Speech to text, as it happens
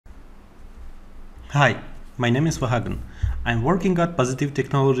Hi, my name is Vahagn. I'm working at Positive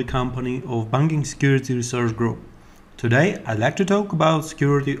Technology Company of Banking Security Research Group. Today, I'd like to talk about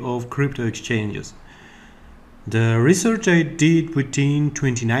security of crypto exchanges. The research I did between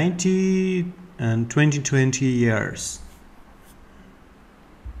 2019 and 2020 years.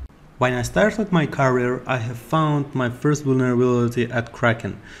 When I started my career, I have found my first vulnerability at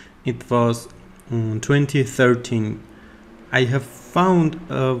Kraken. It was in 2013. I have found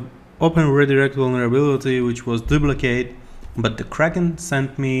a open redirect vulnerability which was duplicate, but the Kraken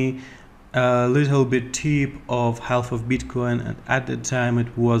sent me a little bit tip of half of Bitcoin, and at the time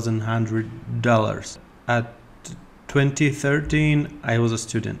it was $100. At 2013 I was a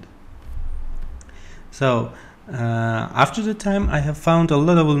student. So after the time I have found a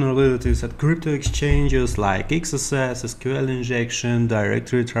lot of vulnerabilities at crypto exchanges like XSS, SQL injection,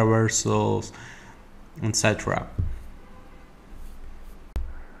 directory traversals, etc.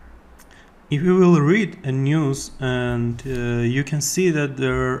 If you will read a news, and you can see that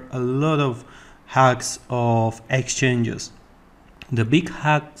there are a lot of hacks of exchanges. The big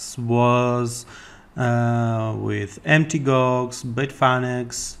hacks was with MTGOX,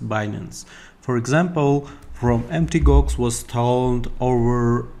 Bitfinex, Binance. For example, from MTGOX was stolen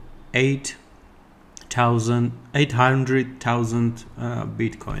over 800,000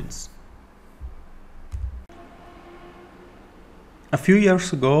 Bitcoins. A few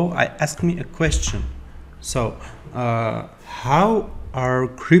years ago, I asked me a question. So, how are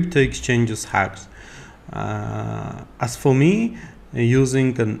crypto exchanges hacked? As for me,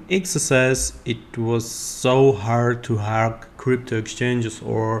 using an XSS, it was so hard to hack crypto exchanges,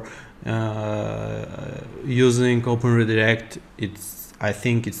 or using Open Redirect, I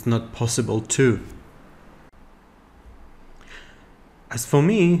think it's not possible too. As for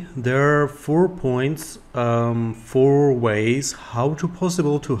me, there are 4 points, 4 ways how to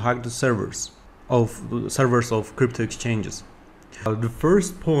possible to hack the servers of crypto exchanges. The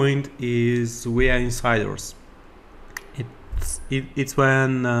first point is via insiders. It's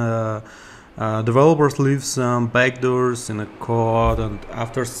when developers leave some backdoors in a code, and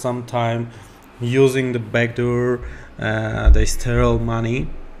after some time using the backdoor, they steal money.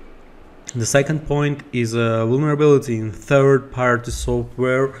 The second point is a vulnerability in third-party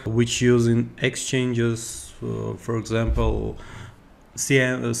software which use in exchanges, for example,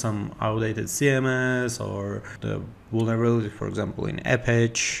 some outdated CMS, or the vulnerability, for example, in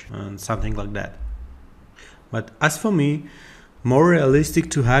Apache and something like that. But as for me, more realistic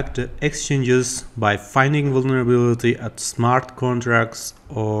to hack the exchanges by finding vulnerability at smart contracts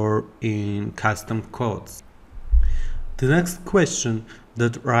or in custom codes. The next question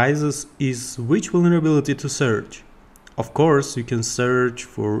that rises is which vulnerability to search. Of course, you can search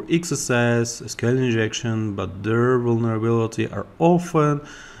for XSS, SQL injection, but their vulnerability are often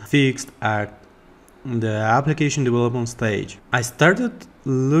fixed at the application development stage. I started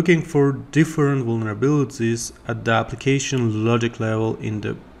looking for different vulnerabilities at the application logic level in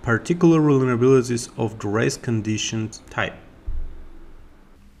the particular vulnerabilities of the race condition type.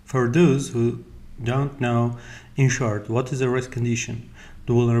 For those who don't know, in short, what is a race condition?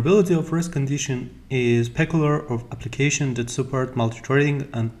 The vulnerability of race condition is peculiar of applications that support multi-threading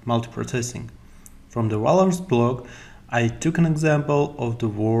and multiprocessing. From the Valor's blog, I took an example of the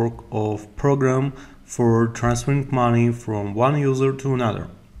work of program for transferring money from one user to another.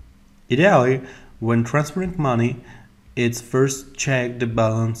 Ideally, when transferring money, it's first check the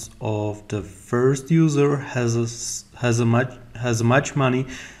balance of the first user has much money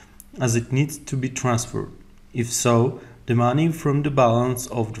as it needs to be transferred. If so, the money from the balance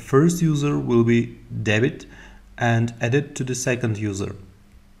of the first user will be debit and added to the second user.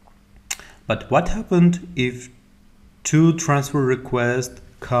 But what happened if two transfer requests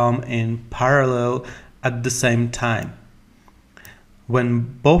come in parallel at the same time?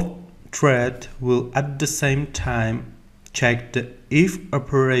 When both threads will at the same time check the if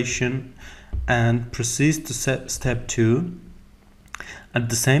operation and proceed to step 2, at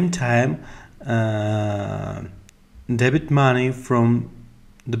the same time debit money from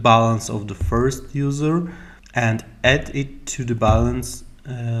the balance of the first user and add it to the balance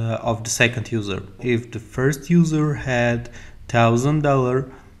of the second user. If the first user had $1,000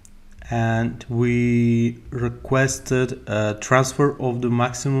 and we requested a transfer of the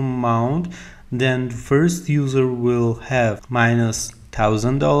maximum amount, then the first user will have minus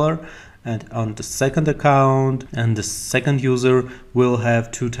 $1,000, and on the second account, and the second user will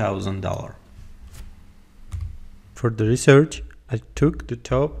have $2,000. For the research, I took the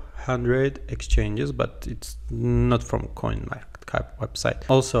top 100 exchanges, but it's not from CoinMarketCap website.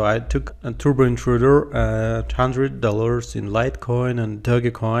 Also, I took a turbo intruder at $100 in Litecoin and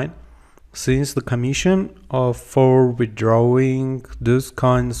Dogecoin. since the commission for withdrawing those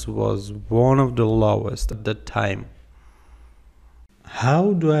coins was one of the lowest at that time.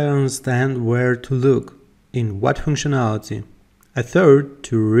 How do I understand where to look? In what functionality? I thought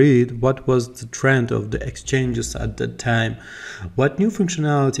to read what was the trend of the exchanges at that time, what new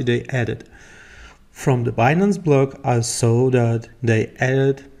functionality they added. From the Binance blog, I saw that they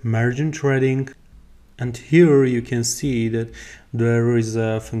added margin trading, and here you can see that there is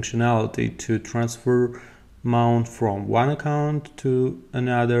a functionality to transfer amount from one account to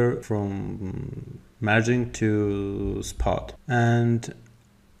another, from margin to spot. And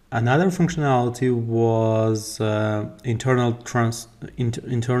another functionality was internal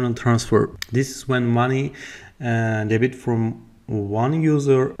transfer. This is when money debit from one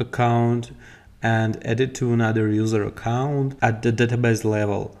user account and added to another user account at the database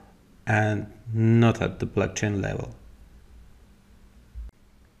level and not at the blockchain level.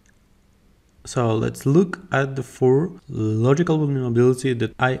 So let's look at the 4 logical vulnerabilities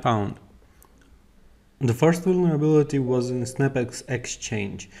that I found. The first vulnerability was in SnapX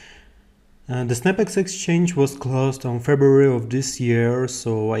exchange. The SnapX exchange was closed on February of this year,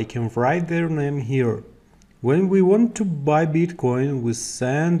 so I can write their name here. When we want to buy Bitcoin, we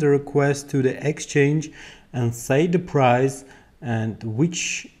send a request to the exchange and say the price and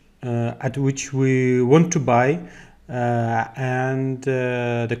at which we want to buy and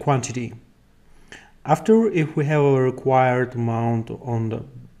the quantity. After, if we have a required amount on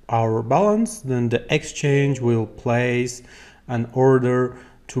our balance, then the exchange will place an order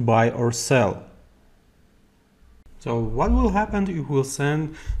to buy or sell. So what will happen if we'll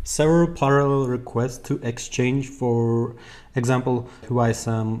send several parallel requests to exchange, for example, to buy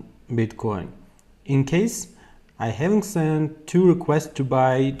some Bitcoin? In case I haven't sent 2 requests to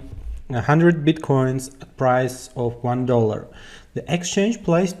buy 100 Bitcoins at price of $1, the exchange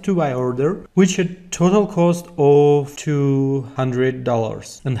placed 2 buy order, which had total cost of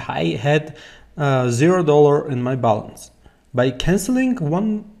 $200, and I had $0 in my balance. By canceling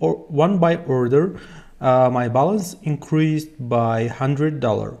one buy order, my balance increased by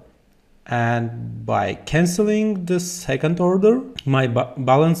 $100, and by canceling the second order, my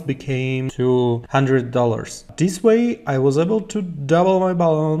balance became $200. This way, I was able to double my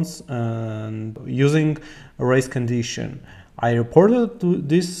balance and using a race condition. I reported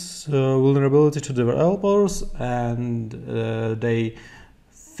this vulnerability to developers, and they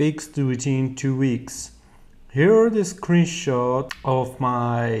fixed within 2 weeks. Here is the screenshot of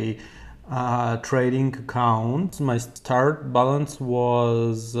my trading account. My start balance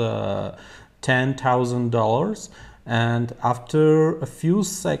was $10,000, and after a few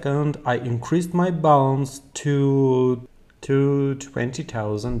seconds I increased my balance to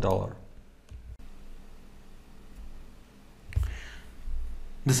 $20,000.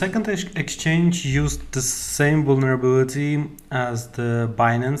 The second exchange used the same vulnerability as the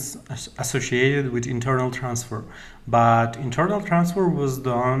Binance associated with internal transfer, but internal transfer was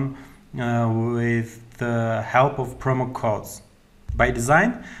done with the help of promo codes. By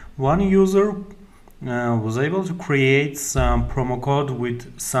design, one user was able to create some promo code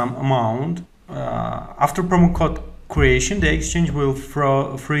with some amount. After promo code creation, the exchange will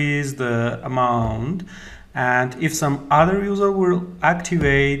freeze the amount, and if some other user will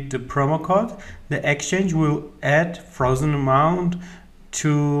activate the promo code, the exchange will add frozen amount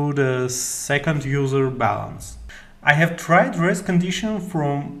to the second user balance. I have tried race condition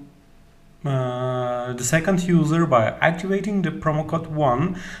from the second user by activating the promo code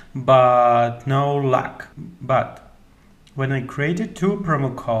 1, but no luck. But when I created 2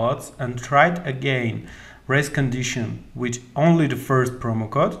 promo codes and tried again race condition with only the first promo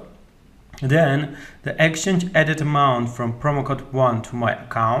code, then the exchange added amount from promo code 1 to my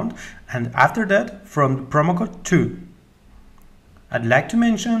account, and after that from the promo code 2. I'd like to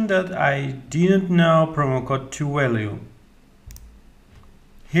mention that I didn't know promo code 2 value.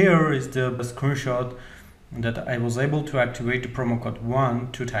 Here is the screenshot that I was able to activate the promo code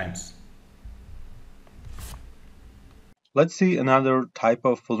 1 2 times. Let's see another type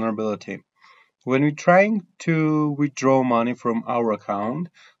of vulnerability. When we're trying to withdraw money from our account,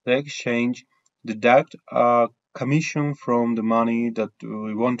 the exchange deducts a commission from the money that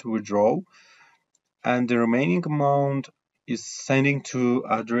we want to withdraw, and the remaining amount is sending to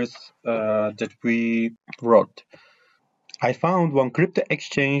address that we wrote. I found one crypto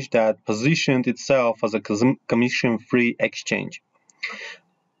exchange that positioned itself as a commission-free exchange.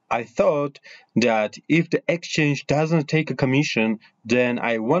 I thought that if the exchange doesn't take a commission, then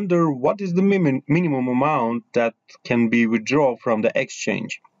I wonder what is the minimum amount that can be withdrawn from the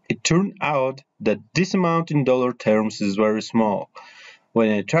exchange. It turned out that this amount in dollar terms is very small. When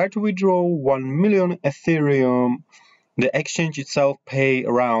I try to withdraw 1 million Ethereum, the exchange itself pay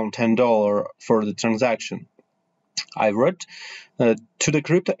around $10 for the transaction. I wrote to the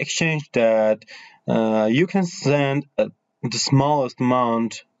crypto exchange that you can send the smallest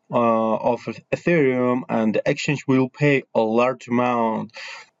amount of Ethereum and the exchange will pay a large amount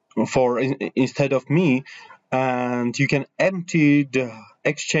instead of me, and you can empty the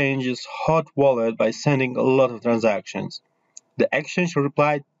exchange's hot wallet by sending a lot of transactions. The exchange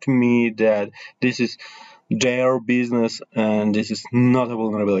replied to me that this is their business and this is not a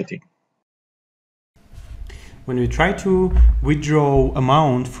vulnerability. When we try to withdraw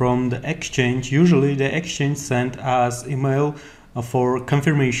amount from the exchange, usually the exchange sent us email for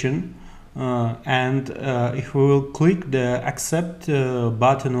confirmation, and if we will click the accept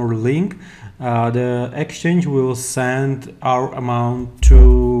button or link, the exchange will send our amount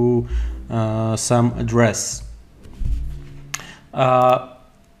to some address.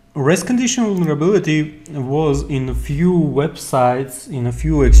 Race condition vulnerability was in a few websites, in a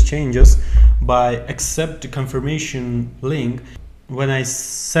few exchanges, by accept the confirmation link. When I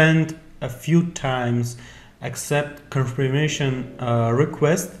sent a few times accept confirmation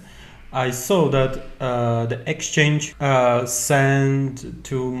request, I saw that the exchange sent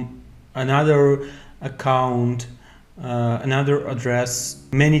to another account, another address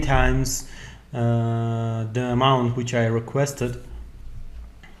many times the amount which I requested.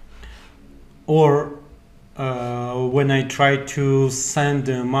 Or when I try to send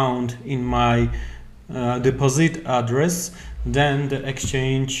the amount in my deposit address, then the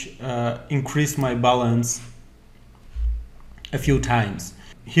exchange increased my balance a few times.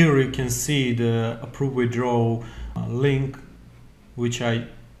 Here you can see the approve withdrawal link, which I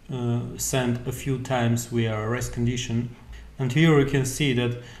sent a few times via race condition. And here you can see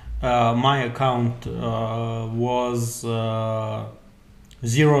that my account was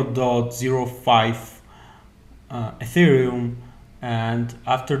 0.05 Ethereum, and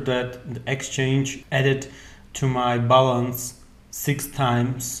after that the exchange added to my balance 6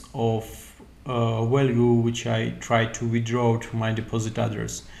 times of value which I tried to withdraw to my deposit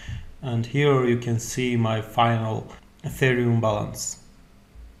address. And here you can see my final Ethereum balance.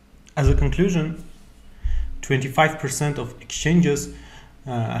 As a conclusion, 25% of exchanges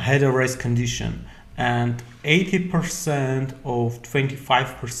had a race condition, and 80% of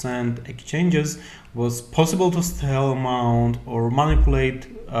 25% exchanges was possible to steal amount or manipulate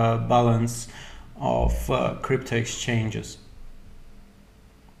balance of crypto exchanges.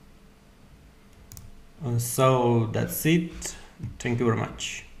 So that's it. Thank you very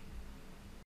much.